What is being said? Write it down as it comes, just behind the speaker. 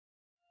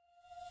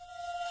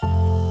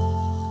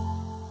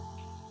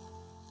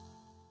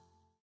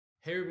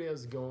Hey everybody,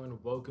 how's it going?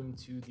 Welcome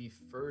to the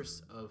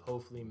first of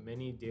hopefully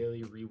many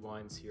daily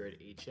rewinds here at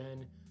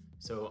HN.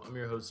 So I'm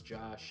your host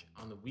Josh.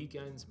 On the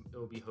weekends, it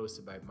will be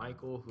hosted by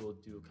Michael, who will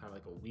do kind of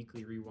like a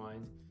weekly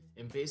rewind.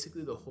 And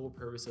basically the whole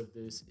purpose of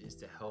this is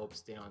to help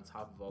stay on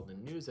top of all the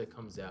news that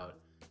comes out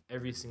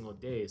every single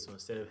day. So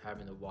instead of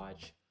having to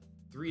watch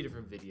 3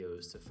 different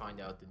videos to find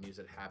out the news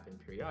that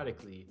happened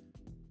periodically,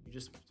 you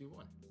just do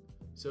one.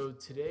 So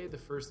today, the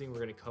first thing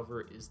we're going to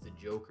cover is the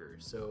Joker.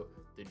 So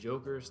the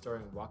Joker,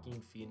 starring Joaquin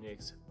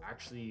Phoenix,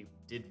 actually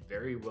did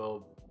very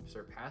well,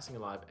 surpassing a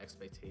lot of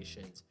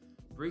expectations,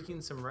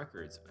 breaking some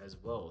records as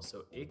well.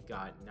 So it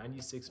got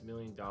 $96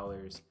 million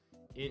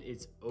in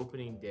its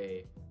opening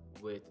day,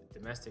 with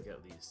domestic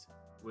at least,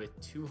 with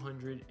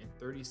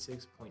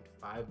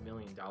 $236.5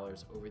 million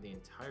over the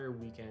entire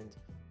weekend,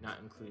 not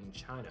including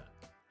China.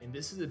 And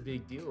this is a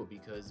big deal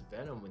because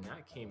Venom, when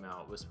that came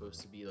out, was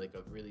supposed to be like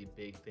a really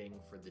big thing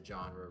for the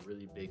genre, a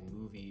really big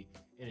movie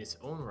in its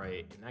own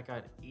right, and that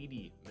got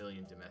 80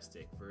 million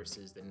domestic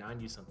versus the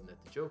 90 something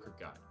that the Joker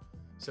got.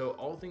 So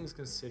all things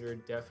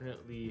considered,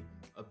 definitely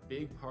a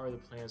big part of the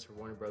plans for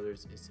Warner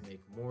Brothers is to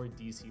make more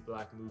DC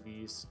Black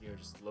movies,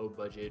 just low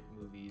budget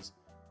movies,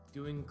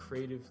 doing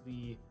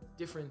creatively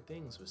different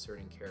things with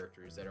certain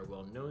characters that are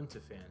well known to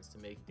fans to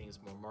make things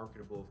more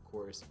marketable, of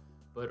course,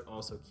 but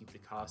also keep the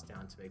cost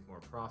down to make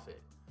more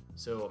profit.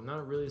 So I'm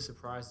not really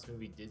surprised this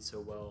movie did so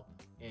well,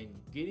 and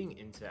getting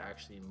into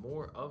actually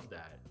more of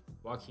that,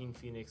 Joaquin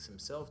Phoenix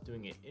himself,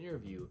 doing an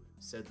interview,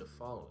 said the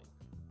following: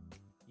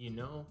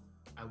 I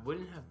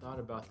wouldn't have thought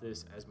about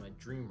this as my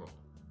dream role,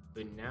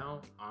 but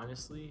now,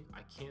 honestly,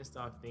 I can't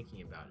stop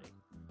thinking about it.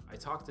 I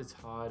talked to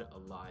Todd a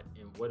lot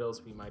and what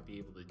else we might be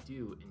able to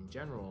do in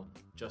general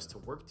just to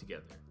work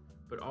together,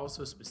 but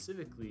also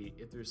specifically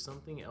if there's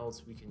something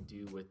else we can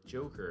do with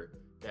Joker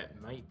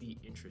that might be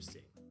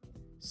interesting.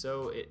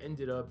 So it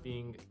ended up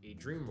being a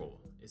dream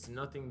role. It's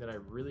nothing that I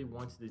really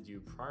wanted to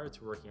do prior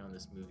to working on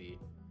this movie.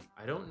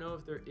 I don't know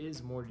if there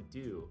is more to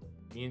do.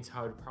 Me and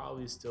Todd would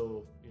probably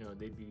still,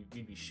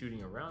 we'd be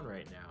shooting around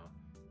right now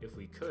if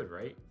we could,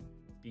 right?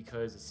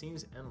 Because it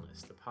seems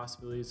endless, the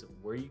possibilities of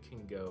where you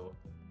can go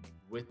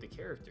with the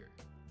character.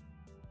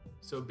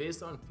 So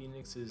based on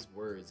Phoenix's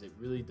words, it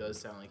really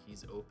does sound like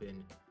he's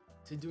open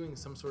to doing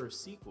some sort of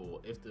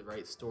sequel if the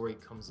right story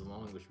comes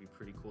along, which would be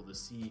pretty cool to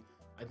see.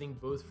 I think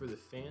both for the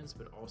fans,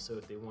 but also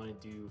if they want to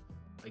do,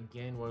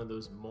 again, one of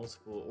those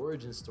multiple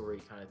origin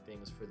story kind of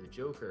things for the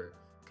Joker,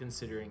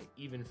 considering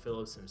even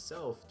Phillips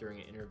himself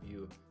during an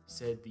interview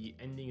said the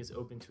ending is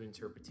open to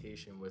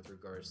interpretation with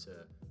regards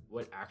to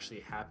what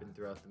actually happened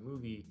throughout the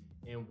movie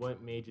and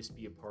what may just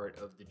be a part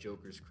of the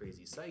Joker's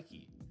crazy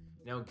psyche.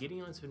 Now,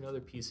 getting onto another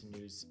piece of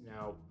news,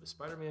 now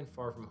Spider-Man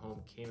Far From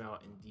Home came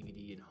out in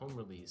DVD and home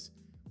release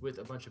with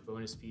a bunch of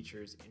bonus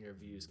features,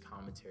 interviews,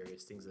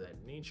 commentaries, things of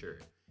that nature.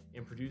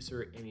 And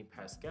producer Amy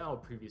Pascal,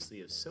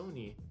 previously of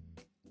Sony,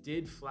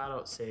 did flat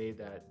out say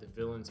that the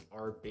villains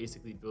are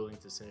basically building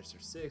to Sinister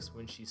Six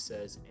when she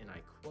says, and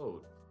I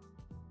quote,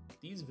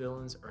 These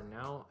villains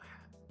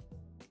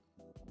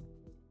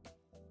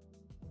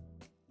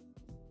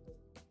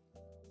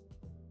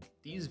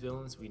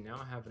we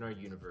now have in our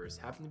universe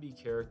happen to be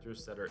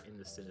characters that are in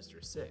the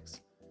Sinister Six.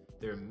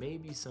 There may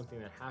be something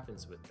that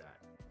happens with that.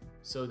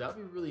 So that would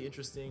be really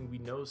interesting. We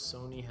know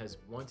Sony has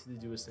wanted to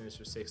do a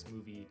Sinister Six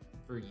movie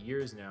for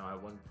years now.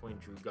 At one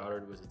point, Drew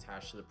Goddard was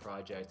attached to the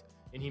project,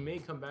 and he may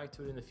come back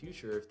to it in the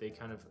future if they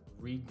kind of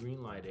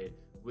re-greenlight it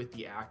with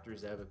the actors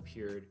that have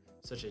appeared,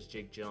 such as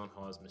Jake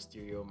Gyllenhaal as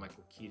Mysterio,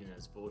 Michael Keaton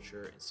as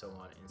Vulture, and so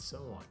on and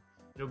so on.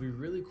 It'll be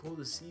really cool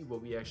to see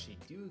what we actually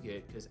do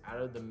get, because out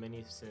of the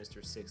many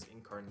Sinister Six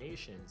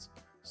incarnations,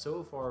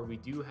 so far we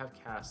do have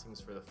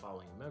castings for the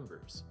following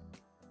members.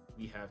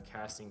 We have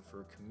casting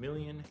for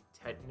Chameleon,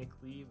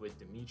 technically, with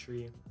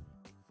Dimitri,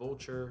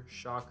 Vulture,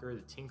 Shocker,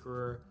 the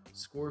Tinkerer,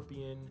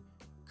 Scorpion,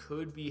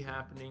 could be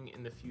happening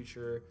in the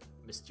future,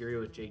 Mysterio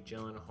with Jake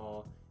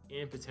Gyllenhaal,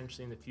 and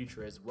potentially in the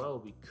future as well,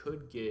 we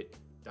could get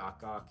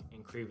Doc Ock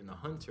and Kraven the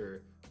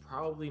Hunter.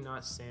 Probably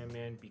not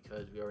Sandman,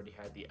 because we already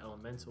had the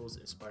Elementals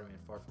in Spider-Man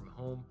Far From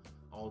Home,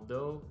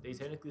 although they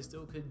technically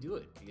still could do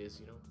it,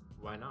 because,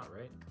 why not,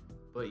 right?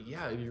 But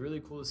yeah, it'd be really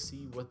cool to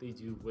see what they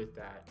do with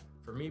that.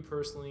 For me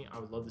personally, I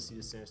would love to see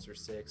the Sinister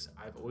Six.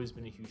 I've always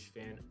been a huge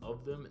fan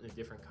of them and the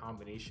different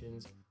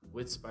combinations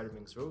with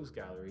Spider-Man's Rogues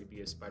Gallery,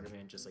 because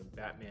Spider-Man, just like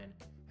Batman,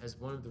 has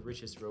one of the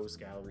richest Rogues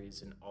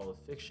Galleries in all of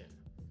fiction.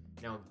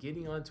 Now,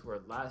 getting on to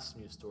our last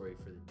news story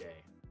for the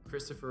day.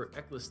 Christopher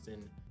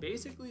Eccleston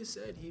basically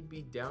said he'd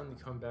be down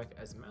to come back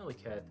as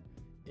Malekith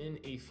in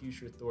a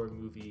future Thor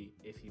movie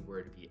if he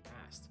were to be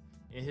asked.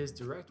 And his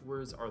direct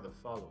words are the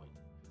following: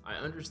 I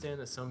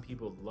understand that some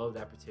people love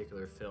that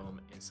particular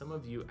film, and some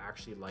of you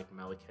actually like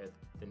Malekith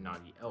the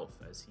Naughty Elf,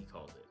 as he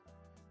called it.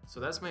 So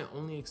that's my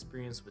only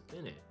experience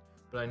within it,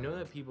 but I know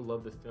that people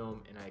love the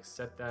film, and I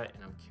accept that,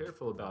 and I'm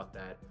careful about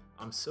that.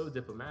 I'm so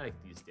diplomatic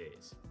these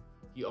days.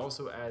 He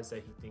also adds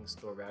that he thinks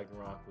Thor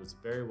Ragnarok was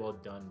very well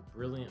done,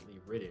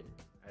 brilliantly written,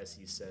 as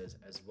he says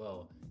as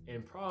well.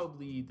 And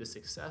probably the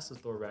success of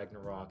Thor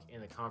Ragnarok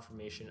and the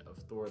confirmation of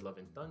Thor Love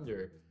and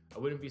Thunder, I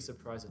wouldn't be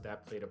surprised if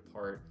that played a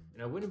part,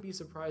 and I wouldn't be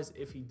surprised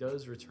if he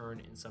does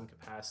return in some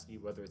capacity,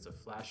 whether it's a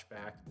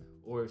flashback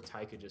or if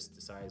Taika just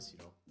decides,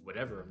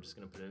 whatever, I'm just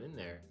going to put him in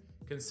there.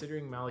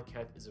 Considering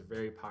Malekith is a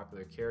very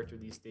popular character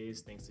these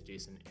days, thanks to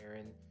Jason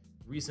Aaron,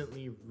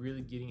 recently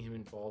really getting him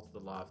involved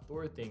with a lot of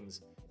Thor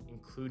things,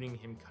 including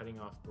him cutting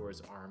off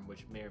Thor's arm,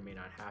 which may or may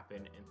not happen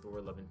in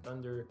Thor Love and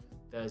Thunder.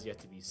 That is yet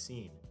to be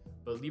seen.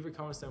 But leave your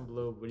comments down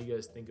below. What do you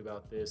guys think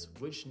about this?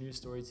 Which news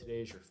story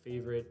today is your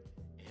favorite?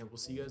 And we'll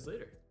see you guys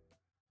later.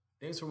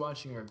 Thanks for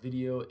watching our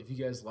video. If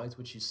you guys liked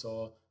what you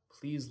saw,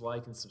 please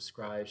like and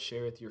subscribe,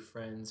 share with your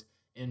friends,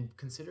 and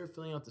consider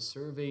filling out the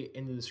survey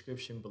in the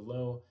description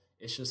below.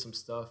 It's just some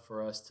stuff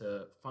for us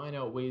to find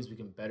out ways we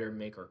can better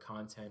make our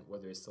content,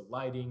 whether it's the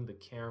lighting, the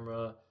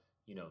camera,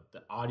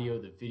 the audio,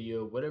 the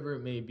video, whatever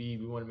it may be.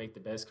 We want to make the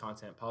best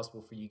content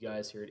possible for you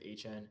guys here at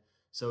HN.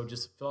 So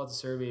just fill out the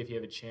survey if you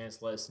have a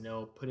chance. Let us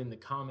know. Put in the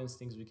comments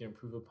things we can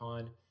improve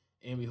upon.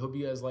 And we hope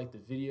you guys liked the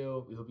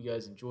video. We hope you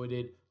guys enjoyed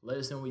it. Let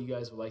us know what you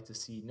guys would like to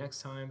see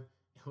next time.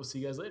 And we'll see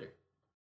you guys later.